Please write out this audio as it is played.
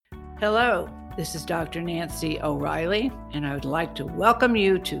Hello, this is Dr. Nancy O'Reilly, and I would like to welcome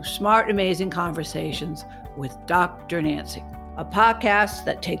you to Smart Amazing Conversations with Dr. Nancy, a podcast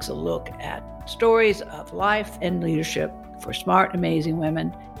that takes a look at stories of life and leadership for smart, amazing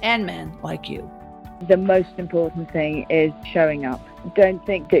women and men like you. The most important thing is showing up. Don't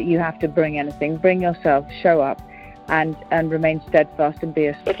think that you have to bring anything. Bring yourself, show up, and remain steadfast and be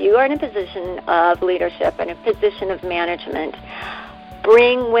a... If you are in a position of leadership and a position of management,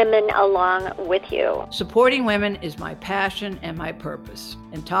 bring women along with you. Supporting women is my passion and my purpose.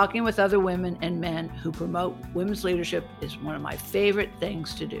 And talking with other women and men who promote women's leadership is one of my favorite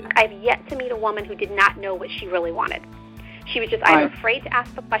things to do. I've yet to meet a woman who did not know what she really wanted. She was just either afraid to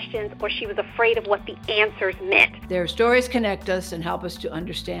ask the questions or she was afraid of what the answers meant. Their stories connect us and help us to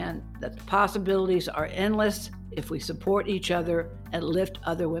understand that the possibilities are endless if we support each other and lift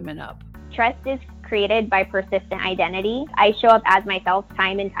other women up. Trust is created by persistent identity. I show up as myself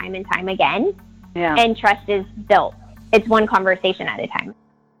time and time and time again, and trust is built. It's one conversation at a time.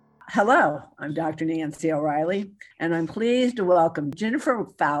 Hello, I'm Dr. Nancy O'Reilly, and I'm pleased to welcome Jennifer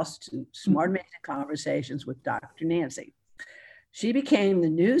Faust to Smart Amazing Conversations with Dr. Nancy. She became the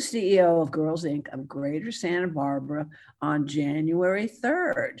new CEO of Girls Inc. of Greater Santa Barbara on January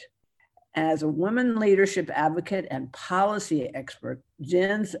 3rd. As a woman leadership advocate and policy expert,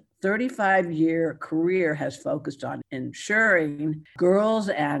 Jen's 35-year career has focused on ensuring girls'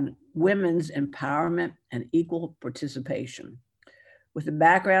 and women's empowerment and equal participation. With a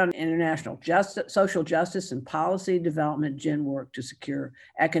background in international justice, social justice and policy development, Jen worked to secure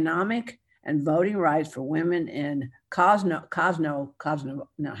economic and voting rights for women in Kosovo.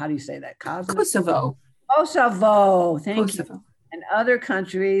 Thank you. And other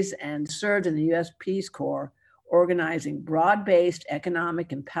countries, and served in the U.S. Peace Corps, organizing broad-based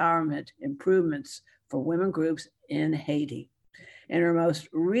economic empowerment improvements for women groups in Haiti. In her most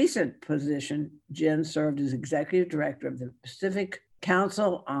recent position, Jen served as executive director of the Pacific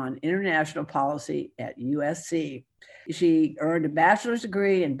Council on International Policy at USC. She earned a bachelor's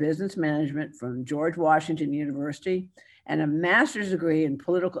degree in business management from George Washington University and a master's degree in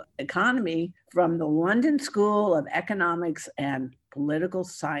political economy from the London School of Economics and Political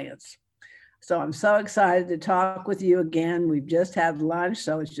Science. So I'm so excited to talk with you again. We've just had lunch,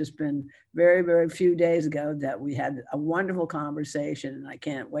 so it's just been very, very few days ago that we had a wonderful conversation, and I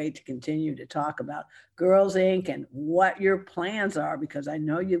can't wait to continue to talk about Girls Inc. and what your plans are, because I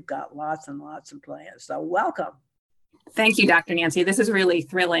know you've got lots and lots of plans. So welcome. Thank you, Dr. Nancy. This is really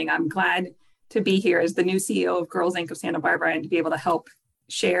thrilling. I'm glad to be here as the new CEO of Girls Inc. of Santa Barbara and to be able to help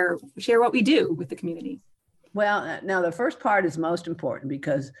share what we do with the community. Well, now the first part is most important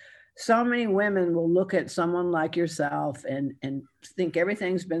because so many women will look at someone like yourself and think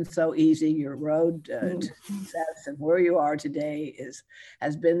everything's been so easy. Your road to success and where you are today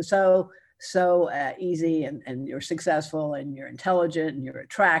has been so easy, and you're successful and you're intelligent and you're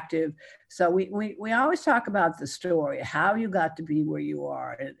attractive. So we always talk about the story, how you got to be where you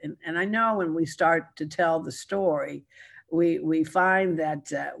are. And I know when we start to tell the story, we find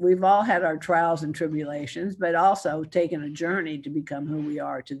that we've all had our trials and tribulations, but also taken a journey to become who we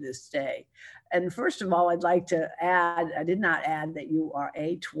are to this day. And first of all, I'd like to add, I did not add that you are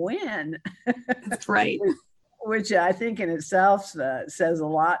a twin. That's right. Which I think in itself says a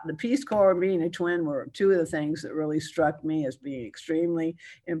lot. The Peace Corps and being a twin were two of the things that really struck me as being extremely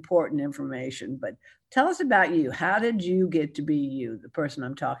important information. But tell us about you. How did you get to be you, the person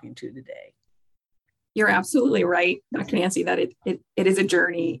I'm talking to today? You're absolutely right, Dr. Nancy, that it is a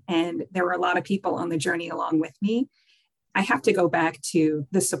journey, and there were a lot of people on the journey along with me. I have to go back to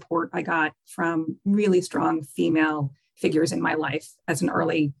the support I got from really strong female figures in my life as an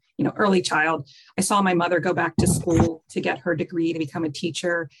early child. I saw my mother go back to school to get her degree to become a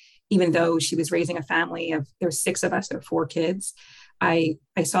teacher, even though she was raising a family of, there's 6 of us, there are 4 kids. I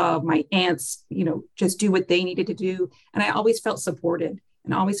saw my aunts, just do what they needed to do. And I always felt supported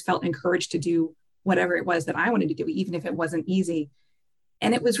and always felt encouraged to do whatever it was that I wanted to do, even if it wasn't easy.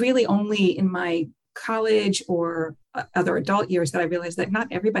 And it was really only in my college or other adult years that I realized that not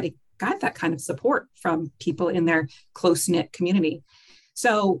everybody got that kind of support from people in their close-knit community.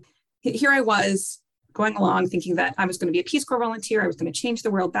 So here I was going along thinking that I was going to be a Peace Corps volunteer. I was going to change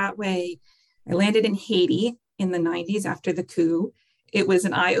the world that way. I landed in Haiti in the 90s after the coup. It was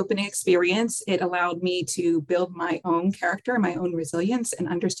an eye-opening experience. It allowed me to build my own character, my own resilience, and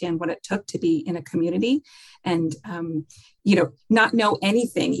understand what it took to be in a community and, not know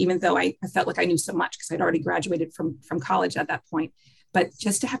anything, even though I felt like I knew so much because I'd already graduated from college at that point. But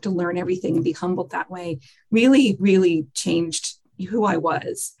just to have to learn everything and be humbled that way really, really changed who I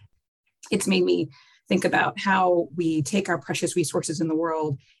was. It's made me think about how we take our precious resources in the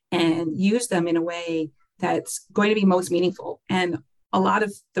world and use them in a way that's going to be most meaningful. And a lot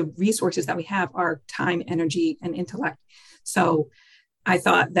of the resources that we have are time, energy, and intellect. So I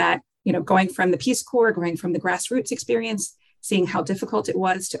thought that, going from the Peace Corps, going from the grassroots experience, seeing how difficult it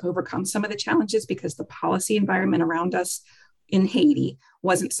was to overcome some of the challenges because the policy environment around us in Haiti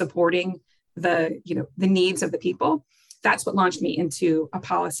wasn't supporting the needs of the people. That's what launched me into a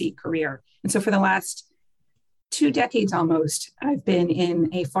policy career. And so for the last 2 decades almost, I've been in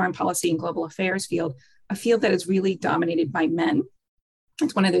a foreign policy and global affairs field, a field that is really dominated by men.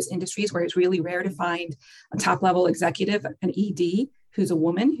 It's one of those industries where it's really rare to find a top-level executive, an ED, who's a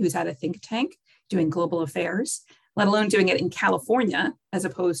woman, who's at a think tank doing global affairs, let alone doing it in California, as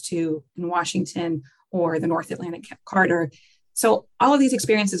opposed to in Washington or the North Atlantic Corridor. So all of these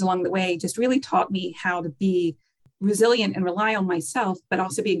experiences along the way just really taught me how to be resilient and rely on myself, but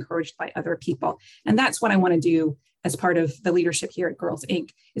also be encouraged by other people. And that's what I want to do as part of the leadership here at Girls Inc.,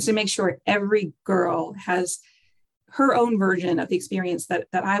 is to make sure every girl has her own version of the experience that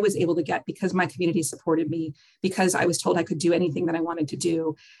I was able to get because my community supported me, because I was told I could do anything that I wanted to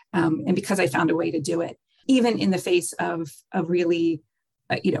do, and because I found a way to do it, even in the face of really,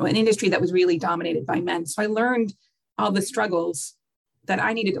 an industry that was really dominated by men. So I learned all the struggles that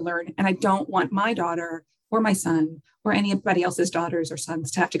I needed to learn, and I don't want my daughter or my son or anybody else's daughters or sons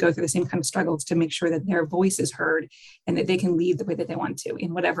to have to go through the same kind of struggles to make sure that their voice is heard and that they can lead the way that they want to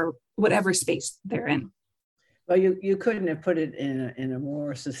in whatever space they're in. Well, you couldn't have put it in a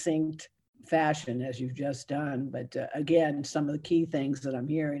more succinct fashion as you've just done. But again, some of the key things that I'm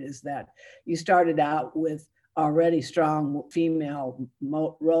hearing is that you started out with already strong female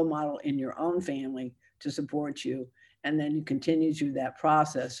role model in your own family to support you. And then you continue through that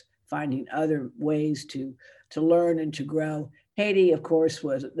process, finding other ways to learn and to grow. Haiti, of course,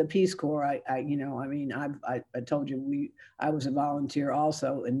 was the Peace Corps. I told you I was a volunteer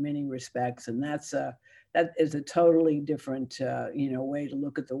also in many respects, and that is a totally different, way to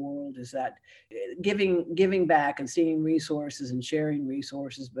look at the world, is that giving back and seeing resources and sharing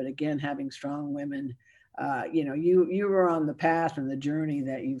resources, but again, having strong women. You were on the path and the journey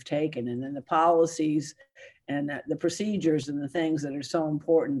that you've taken, and then the policies and the procedures and the things that are so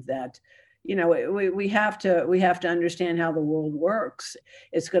important that, we have to understand how the world works.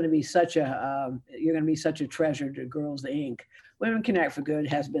 It's going to be you're going to be such a treasure to Girls Inc. Women Connect for Good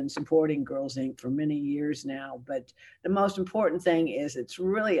has been supporting Girls Inc. for many years now, but the most important thing is it's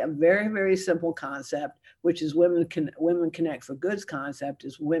really a very, very simple concept, which is Women Connect for Good's concept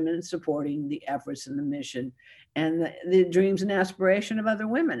is women supporting the efforts and the mission and the dreams and aspiration of other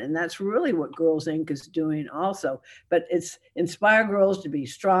women. And that's really what Girls Inc. is doing also. But it's inspire girls to be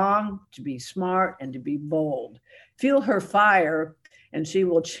strong, to be smart, and to be bold. Fuel her fire, and she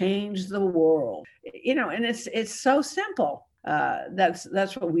will change the world. And it's so simple.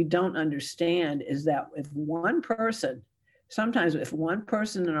 That's what we don't understand, is that if one person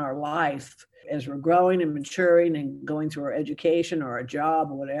in our life, as we're growing and maturing and going through our education or a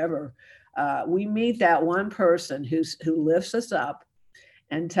job or whatever, we meet that one person who lifts us up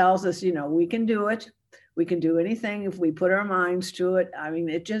and tells us, we can do it. We can do anything if we put our minds to it. I mean,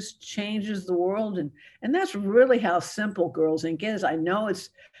 it just changes the world. And that's really how simple Girls Inc. is. I know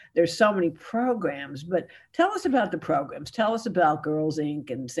there's so many programs, but tell us about the programs. Tell us about Girls Inc.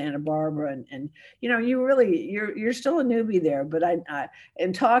 and Santa Barbara. And you're still a newbie there, but I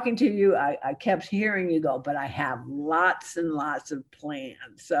in talking to you, I kept hearing you go, but I have lots and lots of plans.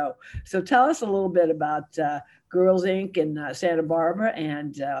 So tell us a little bit about Girls Inc. in Santa Barbara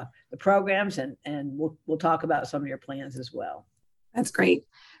and the programs, and we'll talk about some of your plans as well. That's great.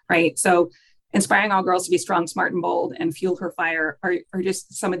 Right. So inspiring all girls to be strong, smart, and bold and fuel her fire are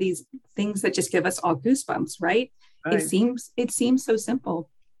just some of these things that just give us all goosebumps, right? It seems so simple,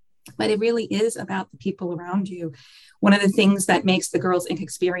 but it really is about the people around you. One of the things that makes the Girls Inc.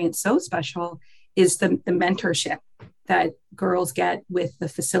 experience so special is the mentorship that girls get with the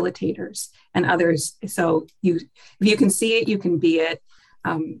facilitators and others. So if you can see it, you can be it.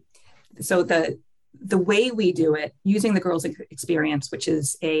 So the way we do it, using the Girls Inc. experience, which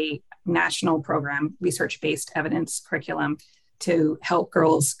is a national program, research-based evidence curriculum to help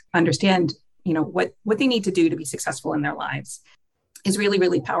girls understand, what they need to do to be successful in their lives, is really,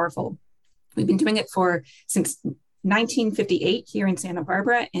 really powerful. We've been doing it since 1958 here in Santa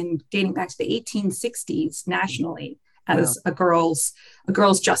Barbara and dating back to the 1860s nationally as a girls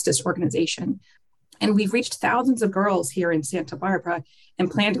justice organization. And we've reached thousands of girls here in Santa Barbara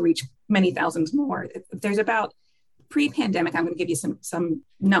and plan to reach many thousands more. There's about pre-pandemic, I'm going to give you some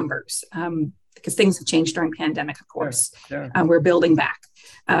numbers because things have changed during pandemic, of course. Sure. We're building back.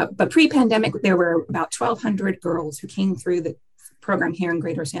 But pre-pandemic, there were about 1,200 girls who came through program here in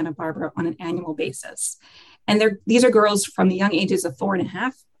Greater Santa Barbara on an annual basis. And these are girls from the young ages of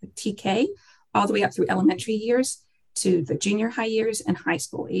 4.5, TK, all the way up through elementary years to the junior high years and high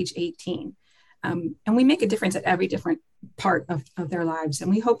school, age 18. And we make a difference at every different part of their lives.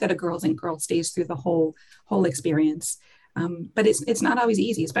 And we hope that a Girls Inc. girl stays through the whole experience. But it's not always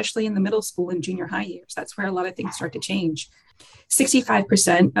easy, especially in the middle school and junior high years. That's where a lot of things start to change.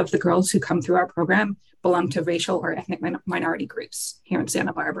 65% of the girls who come through our program belong to racial or ethnic minority groups here in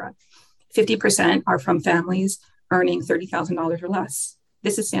Santa Barbara. 50% are from families earning $30,000 or less.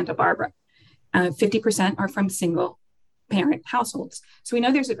 This is Santa Barbara. 50% are from single parent households. So we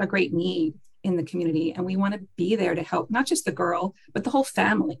know there's a great need in the community, and we want to be there to help not just the girl, but the whole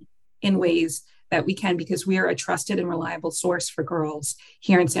family in ways that we can, because we are a trusted and reliable source for girls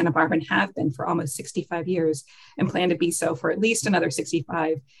here in Santa Barbara and have been for almost 65 years and plan to be so for at least another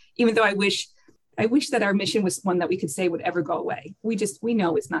 65, even though I wish that our mission was one that we could say would ever go away. We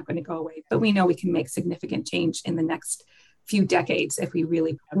know it's not going to go away, but we know we can make significant change in the next few decades if we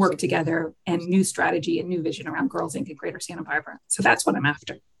really work together, and new strategy and new vision around Girls Inc. in Greater Santa Barbara. So that's what I'm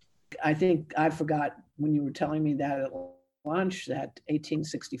after. I think I forgot when you were telling me that at lunch, that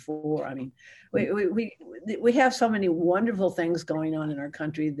 1864. I mean, we have so many wonderful things going on in our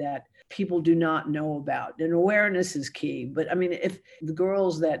country that people do not know about, and awareness is key. But I mean, if the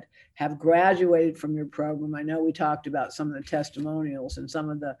girls that have graduated from your program, I know we talked about some of the testimonials and some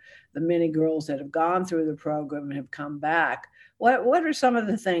of the many girls that have gone through the program and have come back. What are some of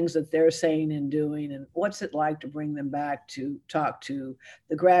the things that they're saying and doing, and what's it like to bring them back to talk to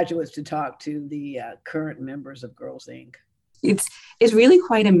the graduates, to talk to the current members of Girls Inc.? It's really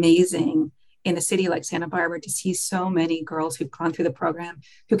quite amazing in a city like Santa Barbara to see so many girls who've gone through the program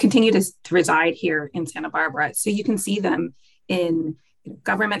who continue to reside here in Santa Barbara. So you can see them in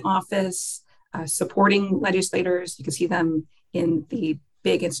government office, supporting legislators. You can see them in the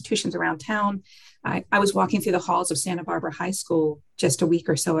big institutions around town. I was walking through the halls of Santa Barbara High School just a week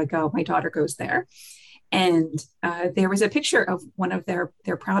or so ago. My daughter goes there. And there was a picture of one of their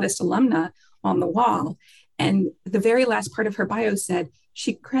proudest alumna on the wall. And the very last part of her bio said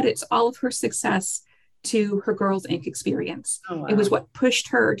she credits all of her success to her Girls Inc. experience. Oh, wow. It was what pushed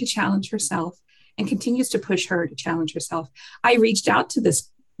her to challenge herself and continues to push her to challenge herself. I reached out to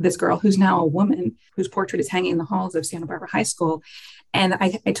this girl who's now a woman, whose portrait is hanging in the halls of Santa Barbara High School. And I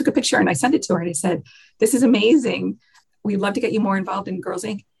took a picture and I sent it to her and I said, "This is amazing. We'd love to get you more involved in Girls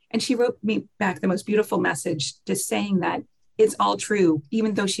Inc." And she wrote me back the most beautiful message, just saying that it's all true.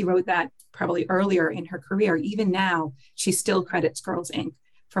 Even though she wrote that probably earlier in her career, even now, she still credits Girls Inc.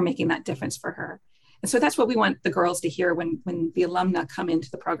 for making that difference for her. And so that's what we want the girls to hear when the alumna come into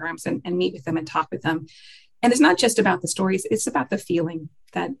the programs and meet with them and talk with them. And it's not just about the stories, it's about the feeling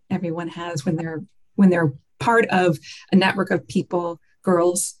that everyone has when they're part of a network of people,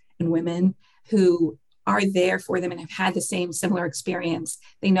 girls and women who are there for them and have had the same similar experience.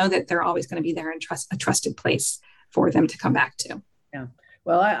 They know that they're always going to be there and a trusted place for them to come back to. Yeah.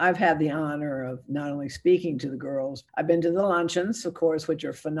 Well, I've had the honor of not only speaking to the girls, I've been to the luncheons, of course, which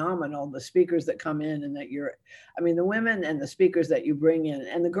are phenomenal. The speakers that come in and the women and the speakers that you bring in,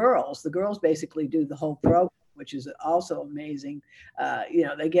 and the girls basically do the whole program, which is also amazing.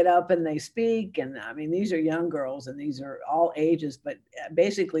 They get up and they speak. And I mean, these are young girls and these are all ages, but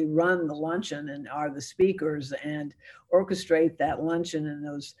basically run the luncheon and are the speakers and orchestrate that luncheon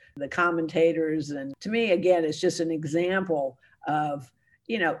and the commentators. And to me, again, it's just an example of,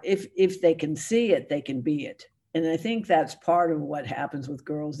 if they can see it, they can be it. And I think that's part of what happens with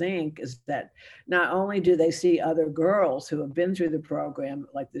Girls Inc. is that not only do they see other girls who have been through the program,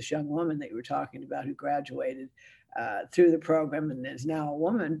 like this young woman that you were talking about who graduated through the program and is now a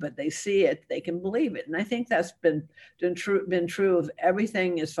woman, but they see it, they can believe it. And I think that's been true of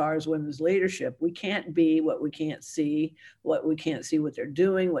everything as far as women's leadership. We can't be what we can't see what they're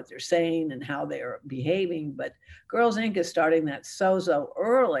doing, what they're saying, and how they are behaving. But Girls Inc. is starting that so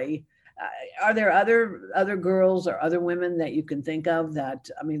early. Are there other girls or other women that you can think of that,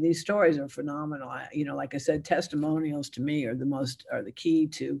 I mean, these stories are phenomenal. Like I said, testimonials to me are the key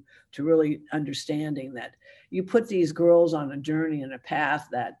to really understanding that you put these girls on a journey and a path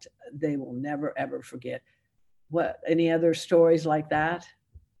that they will never, ever forget. Any other stories like that?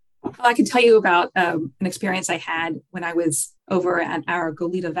 Well, I can tell you about an experience I had when I was over at our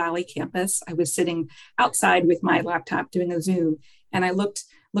Goleta Valley campus. I was sitting outside with my laptop doing a Zoom, and I looked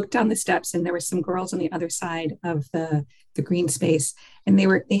down the steps, and there were some girls on the other side of the green space, and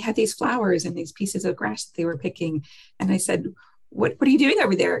they had these flowers and these pieces of grass that they were picking. And I said, what are you doing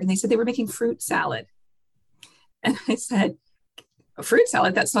over there? And they said they were making fruit salad. And I said, a fruit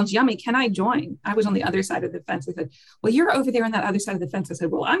salad. That sounds yummy. Can I join? I was on the other side of the fence. I said, well, you're over there on that other side of the fence. I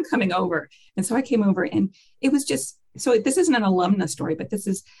said, well, I'm coming over. And so I came over, and it was just, so this isn't an alumna story, but this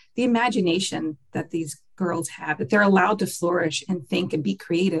is the imagination that these girls have, that they're allowed to flourish and think and be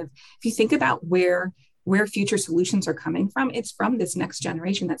creative. If you think about where future solutions are coming from, it's from this next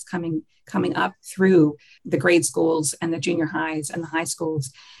generation that's coming up through the grade schools and the junior highs and the high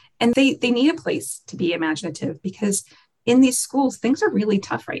schools. And they need a place to be imaginative, because in these schools, things are really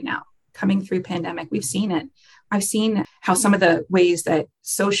tough right now. Coming through pandemic, we've seen it. I've seen how some of the ways that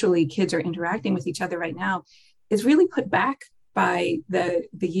socially kids are interacting with each other right now is really put back by the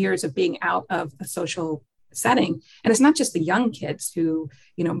years of being out of a social setting. And it's not just the young kids who,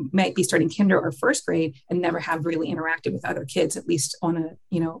 might be starting kinder or first grade and never have really interacted with other kids, at least on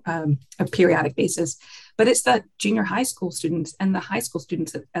a periodic basis, but it's the junior high school students and the high school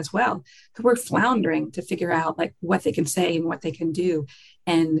students as well, who are floundering to figure out like what they can say and what they can do.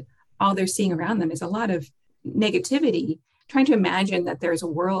 And all they're seeing around them is a lot of negativity, trying to imagine that there's a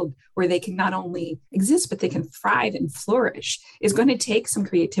world where they can not only exist, but they can thrive and flourish, is going to take some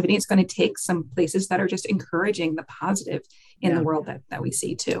creativity. It's going to take some places that are just encouraging the positive in the world that we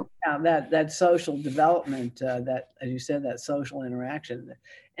see too. Yeah, that social development, that, as you said, that social interaction.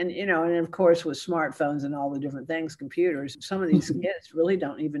 And, and of course, with smartphones and all the different things, computers, some of these kids really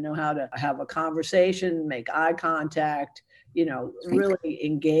don't even know how to have a conversation, make eye contact, really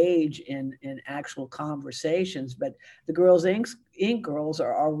engage in actual conversations. But the Girls Inc. girls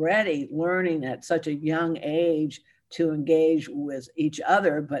are already learning at such a young age to engage with each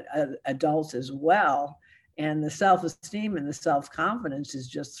other, but adults as well. And the self-esteem and the self-confidence is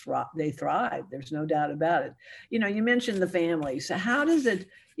just, they thrive. There's no doubt about it. You mentioned the family. So how does it,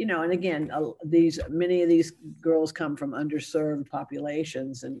 and again, many of these girls come from underserved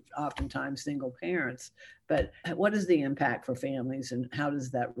populations and oftentimes single parents, but what is the impact for families, and how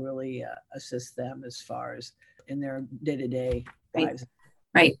does that really assist them as far as in their day-to-day lives?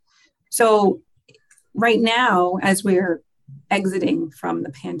 Right. So right now, as we're exiting from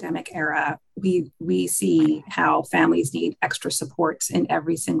the pandemic era, we see how families need extra supports in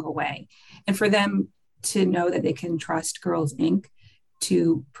every single way. And for them to know that they can trust Girls Inc.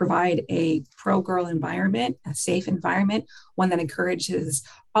 to provide a pro-girl environment, a safe environment, one that encourages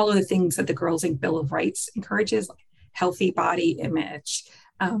all of the things that the Girls Inc. Bill of Rights encourages, like healthy body image,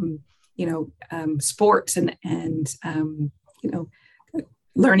 sports and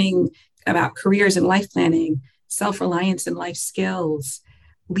learning about careers and life planning, self-reliance and life skills,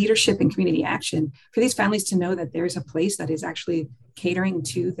 leadership and community action, for these families to know that there's a place that is actually catering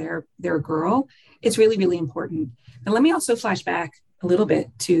to their girl, it's really, really important. And let me also flash back a little bit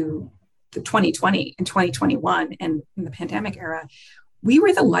to the 2020 and 2021 and in the pandemic era. We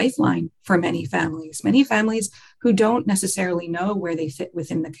were the lifeline for many families who don't necessarily know where they fit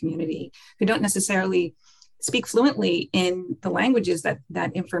within the community, who don't necessarily speak fluently in the languages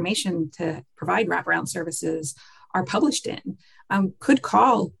that information to provide wraparound services are published in, could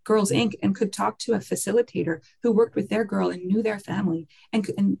call Girls Inc. and could talk to a facilitator who worked with their girl and knew their family. And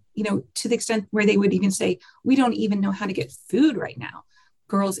to the extent where they would even say, we don't even know how to get food right now.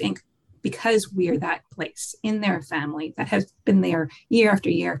 Girls Inc., because we are that place in their family that has been there year after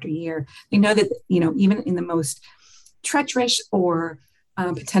year after year, they know that, even in the most treacherous or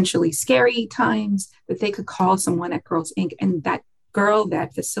potentially scary times, that they could call someone at Girls Inc. and that girl,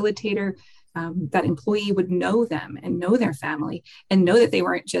 that facilitator, that employee would know them and know their family and know that they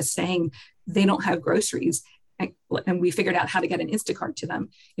weren't just saying they don't have groceries and we figured out how to get an Instacart to them.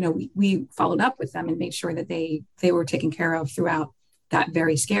 We followed up with them and made sure that they were taken care of throughout that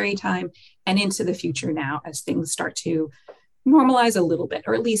very scary time and into the future now as things start to normalize a little bit,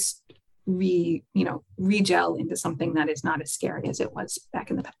 or at least re-gel into something that is not as scary as it was back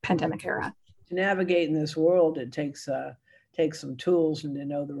in the pandemic era. To navigate in this world, it takes some tools and to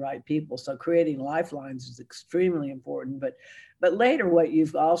know the right people. So creating lifelines is extremely important. But later, what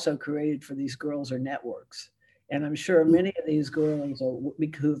you've also created for these girls are networks. And I'm sure many of these girls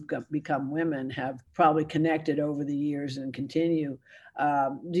who've become women have probably connected over the years and continue.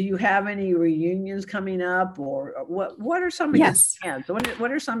 Do you have any reunions coming up, or what are some of your plans? What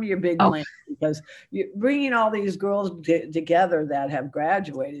are some of your big plans? Because bringing all these girls together that have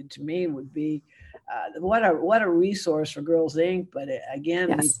graduated, to me, would be what a resource for Girls Inc. But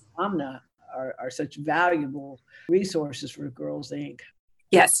again, these alumni are such valuable resources for Girls Inc.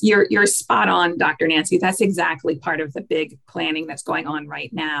 Yes, you're spot on, Dr. Nancy. That's exactly part of the big planning that's going on right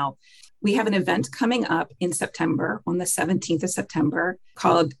now. We have an event coming up in September, on the 17th of September,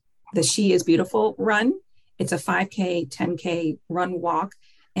 called the She is Beautiful Run. It's a 5K, 10K run walk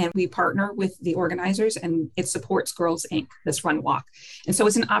And we partner with the organizers, and it supports Girls Inc., this run walk. And so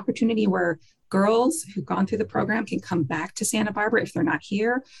it's an opportunity where girls who've gone through the program can come back to Santa Barbara if they're not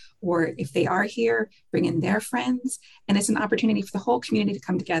here, or if they are here, bring in their friends. And it's an opportunity for the whole community to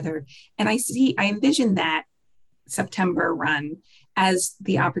come together. And I envision that September run as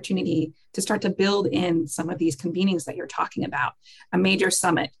the opportunity to start to build in some of these convenings that you're talking about, a major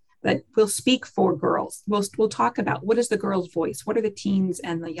summit that will speak for girls. We'll talk about what is the girl's voice, what are the teens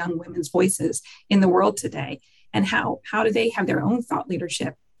and the young women's voices in the world today, and how do they have their own thought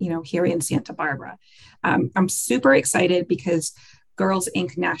leadership, here in Santa Barbara. I'm super excited because Girls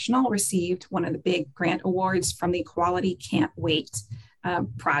Inc. National received one of the big grant awards from the Equality Can't Wait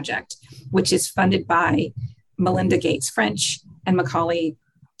project, which is funded by Melinda Gates French and Macaulay.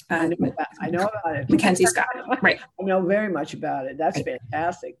 I know about it. Mackenzie Scott, right? I know very much about it. That's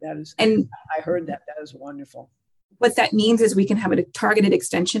fantastic. That is, and I heard that. That is wonderful. What that means is we can have a targeted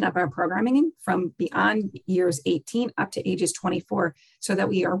extension of our programming from beyond years 18 up to ages 24, so that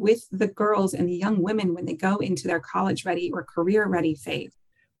we are with the girls and the young women when they go into their college ready or career ready phase.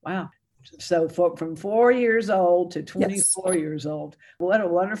 Wow. So from 4 years old to 24 years old, what a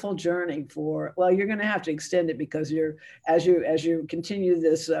wonderful journey well, you're going to have to extend it because as you continue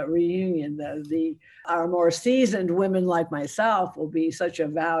this reunion, our more seasoned women like myself will be such a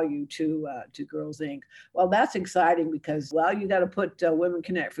value to Girls Inc. Well, that's exciting because, you got to put Women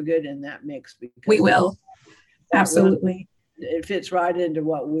Connect for Good in that mix. Because we will. Absolutely. It fits right into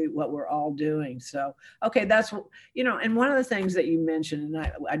what we're all doing. So, okay, that's, and one of the things that you mentioned,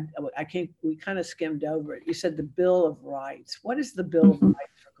 and we kind of skimmed over it. You said the Bill of Rights. What is the Bill of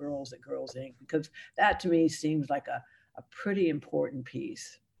Rights for girls at Girls Inc.? Because that to me seems like a pretty important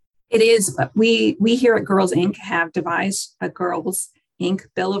piece. It is. We here at Girls Inc. have devised a Girls Inc.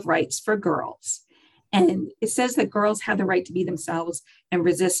 Bill of Rights for girls. And it says that girls have the right to be themselves and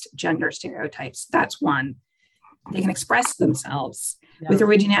resist gender stereotypes. That's one. They can express themselves with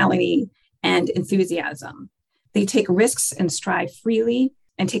originality and enthusiasm. They take risks and strive freely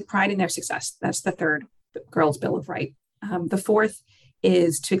and take pride in their success. That's the third Girls' Bill of Rights. The fourth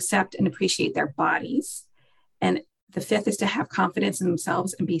is to accept and appreciate their bodies. And the fifth is to have confidence in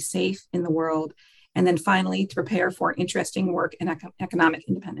themselves and be safe in the world. And then finally, to prepare for interesting work and economic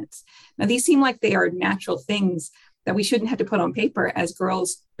independence. Now, these seem like they are natural things that we shouldn't have to put on paper as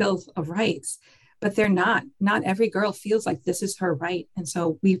Girls' Bill of Rights. But they're not. Not every girl feels like this is her right. And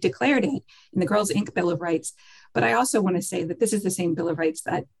so we've declared it in the Girls Inc. Bill of Rights. But I also want to say that this is the same Bill of Rights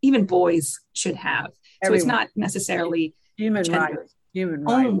that even boys should have. So it's not necessarily human rights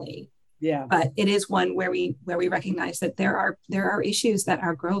only. Yeah. But it is one where we recognize that there are issues that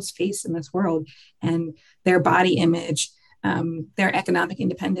our girls face in this world, and their body image, their economic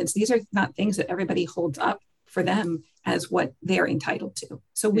independence. These are not things that everybody holds up for them as what they're entitled to.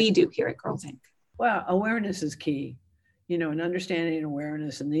 So we do here at Girls Inc. Well, awareness is key, and understanding and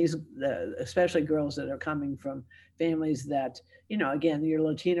awareness. And especially girls that are coming from families that, again, your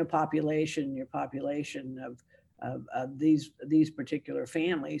Latino population, your population of these particular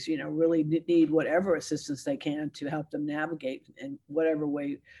families, really need whatever assistance they can to help them navigate in whatever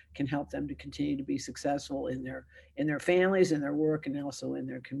way can help them to continue to be successful in their families, in their work, and also in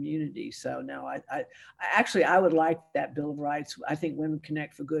their community. So no, I would like that Bill of Rights. I think Women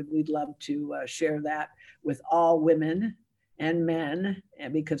Connect for Good, we'd love to share that with all women and men,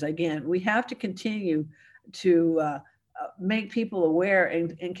 and because again, we have to continue to make people aware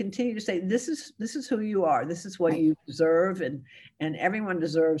and continue to say, this is who you are. This is what you deserve. And everyone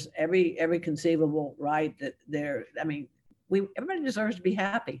deserves every conceivable right that everybody deserves to be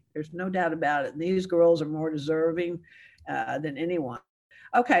happy. There's no doubt about it. And these girls are more deserving than anyone.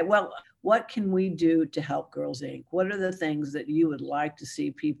 Okay, well, what can we do to help Girls Inc.? What are the things that you would like to see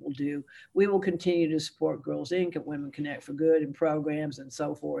people do? We will continue to support Girls Inc. and Women Connect for Good and programs and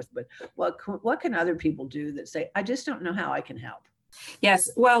so forth. But what can other people do that say, I just don't know how I can help? Yes.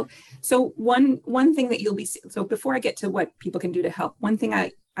 Well, so one thing that you'll be, so before I get to what people can do to help, one thing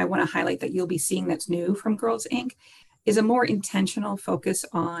I want to highlight that you'll be seeing that's new from Girls Inc. is a more intentional focus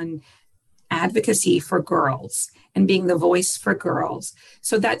on advocacy for girls and being the voice for girls.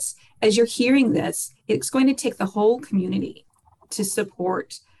 So that's, as you're hearing this, it's going to take the whole community to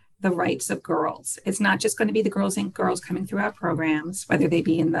support the rights of girls. It's not just going to be the Girls Inc. girls coming through our programs, whether they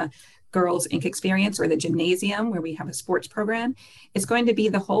be in the Girls Inc. experience or the gymnasium where we have a sports program. It's going to be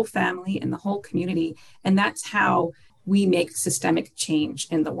the whole family and the whole community. And that's how we make systemic change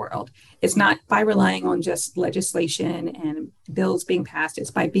in the world. It's not by relying on just legislation and bills being passed.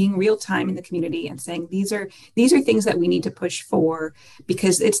 It's by being real time in the community and saying, these are things that we need to push for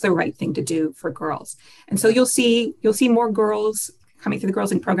because it's the right thing to do for girls. And so you'll see more girls coming through the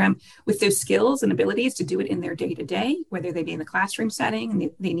Girls Inc. program with those skills and abilities to do it in their day-to-day, whether they be in the classroom setting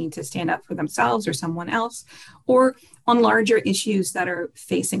and they need to stand up for themselves or someone else, or on larger issues that are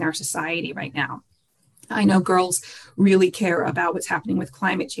facing our society right now. I know girls really care about what's happening with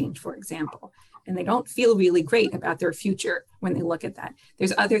climate change, for example, and they don't feel really great about their future when they look at that.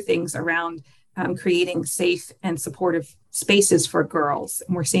 There's other things around creating safe and supportive spaces for girls.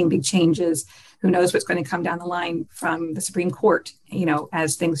 And we're seeing big changes. Who knows what's going to come down the line from the Supreme Court,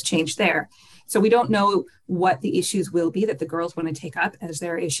 as things change there. So we don't know what the issues will be that the girls want to take up as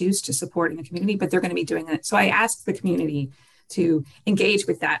their issues to support in the community, but they're going to be doing it. So I ask the community to engage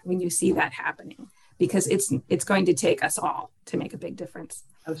with that when you see that happening, because it's going to take us all to make a big difference.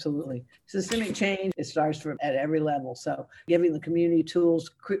 Absolutely. Systemic change, it starts from at every level. So giving the community tools,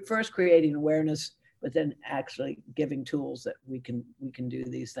 first creating awareness, but then actually giving tools that we can do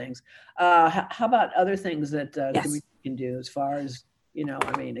these things. How about other things that community can do as far as,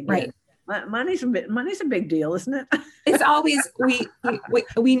 again, right. Money's a big deal, isn't it? It's always,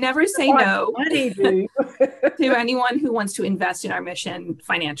 we never say no to anyone who wants to invest in our mission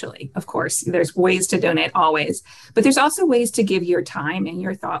financially. Of course, there's ways to donate always, but there's also ways to give your time and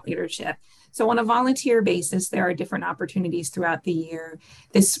your thought leadership. So on a volunteer basis, there are different opportunities throughout the year.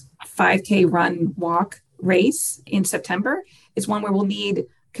 This 5K run walk race in September is one where we'll need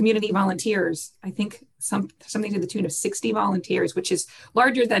community volunteers. I think something to the tune of 60 volunteers, which is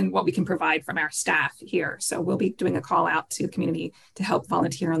larger than what we can provide from our staff here. So we'll be doing a call out to the community to help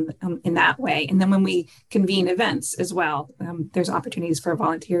volunteer in that way. And then when we convene events as well, there's opportunities for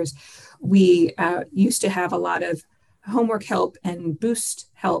volunteers. We used to have a lot of homework help and boost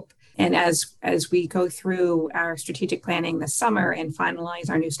help. And as we go through our strategic planning this summer and finalize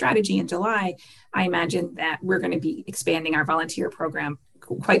our new strategy in July, I imagine that we're going to be expanding our volunteer program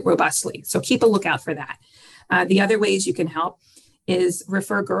quite robustly. So keep a lookout for that. The other ways you can help is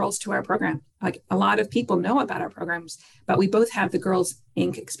refer girls to our program. Like, a lot of people know about our programs, but we both have the Girls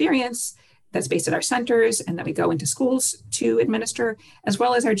Inc. experience that's based at our centers and that we go into schools to administer, as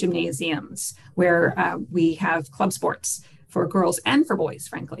well as our gymnasiums where we have club sports for girls and for boys,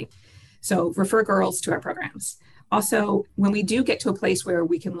 frankly. So refer girls to our programs. Also, when we do get to a place where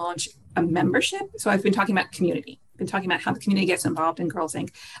we can launch a membership, so I've been talking about community, been talking about how the community gets involved in Girls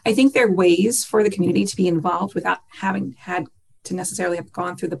Inc. I think there are ways for the community to be involved without having had to necessarily have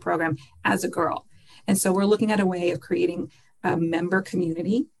gone through the program as a girl. And so we're looking at a way of creating a member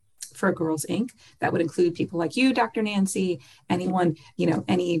community for Girls Inc. that would include people like you, Dr. Nancy, anyone,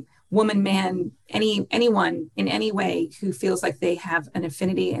 any woman, man, anyone in any way who feels like they have an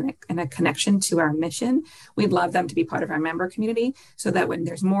affinity and a connection to our mission. We'd love them to be part of our member community so that when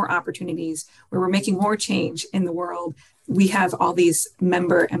there's more opportunities where we're making more change in the world, we have all these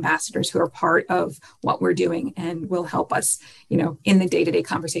member ambassadors who are part of what we're doing and will help us, in the day-to-day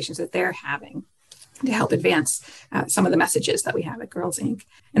conversations that they're having to help advance some of the messages that we have at Girls Inc.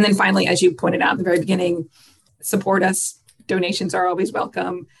 And then finally, as you pointed out at the very beginning, support us. Donations are always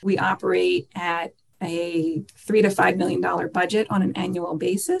welcome. We operate at a $3 to $5 million budget on an annual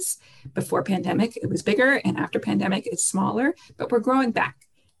basis. Before pandemic, it was bigger, and after pandemic, it's smaller, but we're growing back.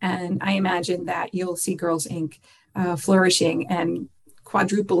 And I imagine that you'll see Girls Inc. Flourishing and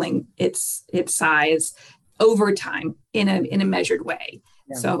quadrupling its size over time in a measured way.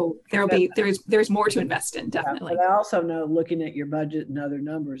 Yeah. So there's more to invest in, definitely. Yeah, but I also know, looking at your budget and other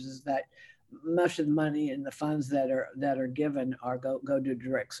numbers, is that much of the money and the funds that are given go to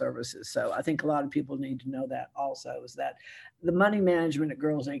direct services. So I think a lot of people need to know that also, is that the money management at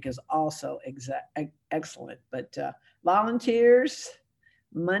Girls Inc. is also excellent. But volunteers,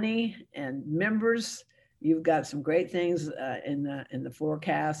 money, and members, you've got some great things in the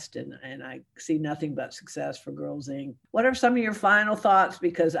forecast, and I see nothing but success for Girls Inc. What are some of your final thoughts?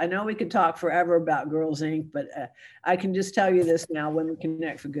 Because I know we could talk forever about Girls Inc., but I can just tell you this now: Women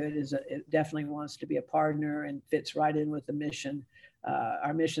Connect for Good it definitely wants to be a partner and fits right in with the mission.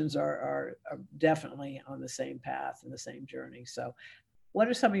 Our missions are definitely on the same path and the same journey. So what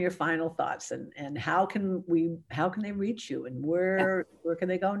are some of your final thoughts, and how can they reach you, and where can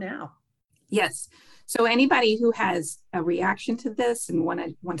they go now? Yes. So anybody who has a reaction to this and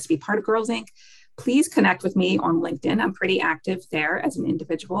wants to be part of Girls Inc., please connect with me on LinkedIn. I'm pretty active there as an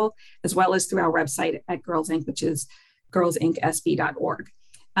individual, as well as through our website at Girls Inc., which is girlsincsb.org.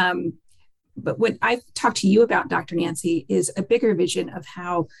 But what I've talked to you about, Dr. Nancy, is a bigger vision of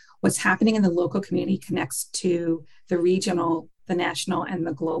how what's happening in the local community connects to the regional, the national, and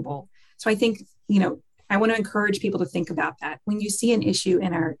the global. So I think, I want to encourage people to think about that. When you see an issue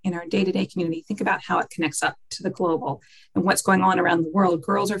in our day-to-day community, think about how it connects up to the global and what's going on around the world.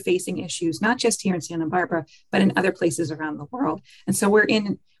 Girls are facing issues, not just here in Santa Barbara, but in other places around the world. And so we're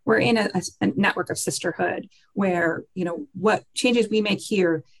in a network of sisterhood where, what changes we make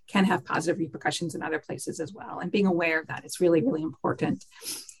here can have positive repercussions in other places as well. And being aware of that is really, really important.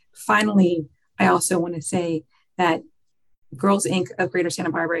 Finally, I also want to say that Girls Inc. of Greater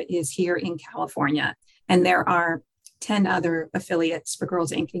Santa Barbara is here in California, and there are 10 other affiliates for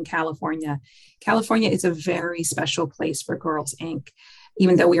Girls Inc. in California. California is a very special place for Girls Inc.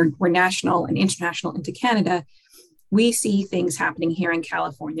 Even though we're national and international into Canada, we see things happening here in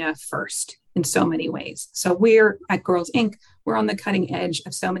California first in so many ways. So we're at Girls Inc., we're on the cutting edge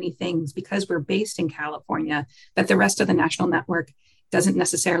of so many things because we're based in California that the rest of the national network doesn't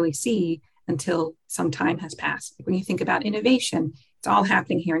necessarily see until some time has passed. When you think about innovation, it's all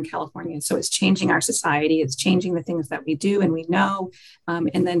happening here in California. So it's changing our society, it's changing the things that we do and we know.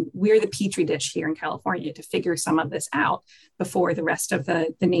 And then we're the petri dish here in California to figure some of this out before the rest of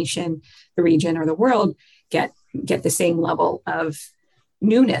the nation, the region, or the world get the same level of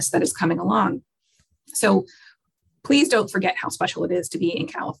newness that is coming along. So please don't forget how special it is to be in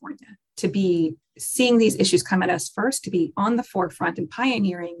California, to be seeing these issues come at us first, to be on the forefront and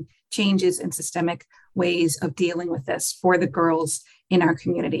pioneering changes in systemic ways of dealing with this for the girls in our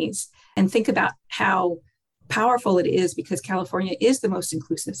communities. And think about how powerful it is because California is the most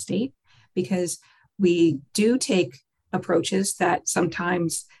inclusive state, because we do take approaches that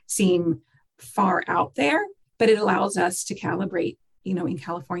sometimes seem far out there, but it allows us to calibrate, in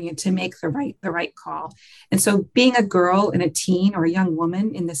California to make the right call. And so being a girl and a teen or a young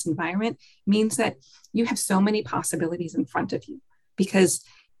woman in this environment means that you have so many possibilities in front of you, because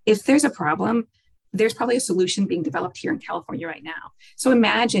if there's a problem, there's probably a solution being developed here in California right now. So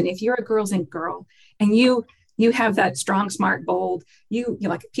imagine if you're a Girls Inc. girl and you have that strong, smart, bold, you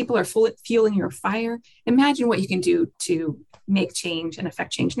like people are fueling your fire. Imagine what you can do to make change and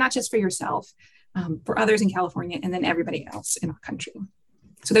affect change, not just for yourself, for others in California, and then everybody else in our country.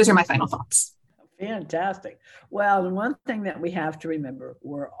 So those are my final thoughts. Fantastic. Well, the one thing that we have to remember,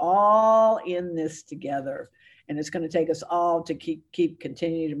 we're all in this together, and it's going to take us all to keep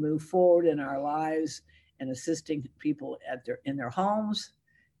continuing to move forward in our lives and assisting people in their homes,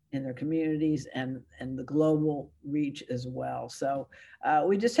 in their communities, and the global reach as well. So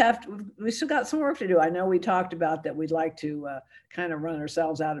we still got some work to do. I know we talked about that we'd like to kind of run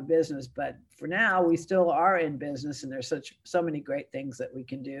ourselves out of business, but for now we still are in business, and there's so many great things that we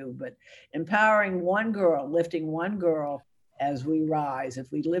can do. But empowering one girl, lifting one girl as we rise,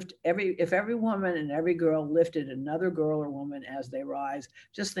 if every woman and every girl lifted another girl or woman as they rise,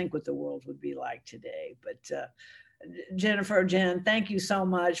 just think what the world would be like today. But Jennifer, Jen, thank you so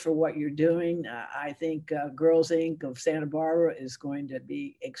much for what you're doing. I think Girls Inc. of Santa Barbara is going to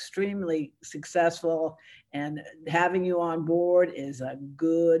be extremely successful, and having you on board is a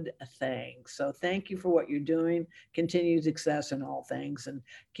good thing. So thank you for what you're doing. Continued success in all things, and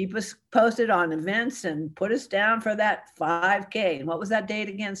keep us posted on events and put us down for that 5K. And what was that date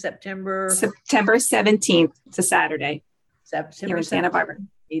again? September 17th. It's a Saturday. Here in Santa Barbara.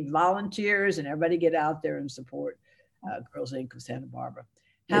 Need volunteers and everybody get out there and support Girls Inc. of Santa Barbara.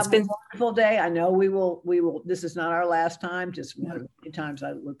 It's been a wonderful day. I know we will, this is not our last time, just one of many times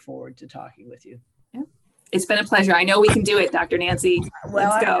I look forward to talking with you. Yeah. It's been a pleasure. I know we can do it, Dr. Nancy. Well,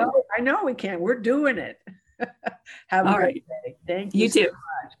 let's go. I know we can. We're doing it. Have a great day. Thank you. You too. So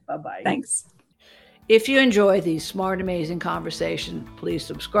much. Bye-bye. Thanks. If you enjoy these smart, amazing conversations, please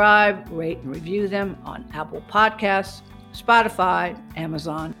subscribe, rate, and review them on Apple Podcasts, Spotify,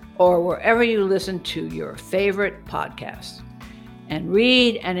 Amazon, or wherever you listen to your favorite podcasts. And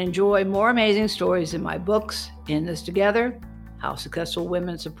read and enjoy more amazing stories in my books, In This Together, How Successful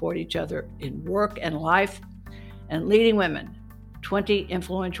Women Support Each Other in Work and Life, and Leading Women, 20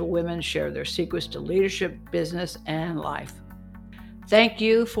 Influential Women Share Their Secrets to Leadership, Business, and Life. Thank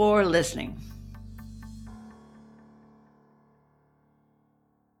you for listening.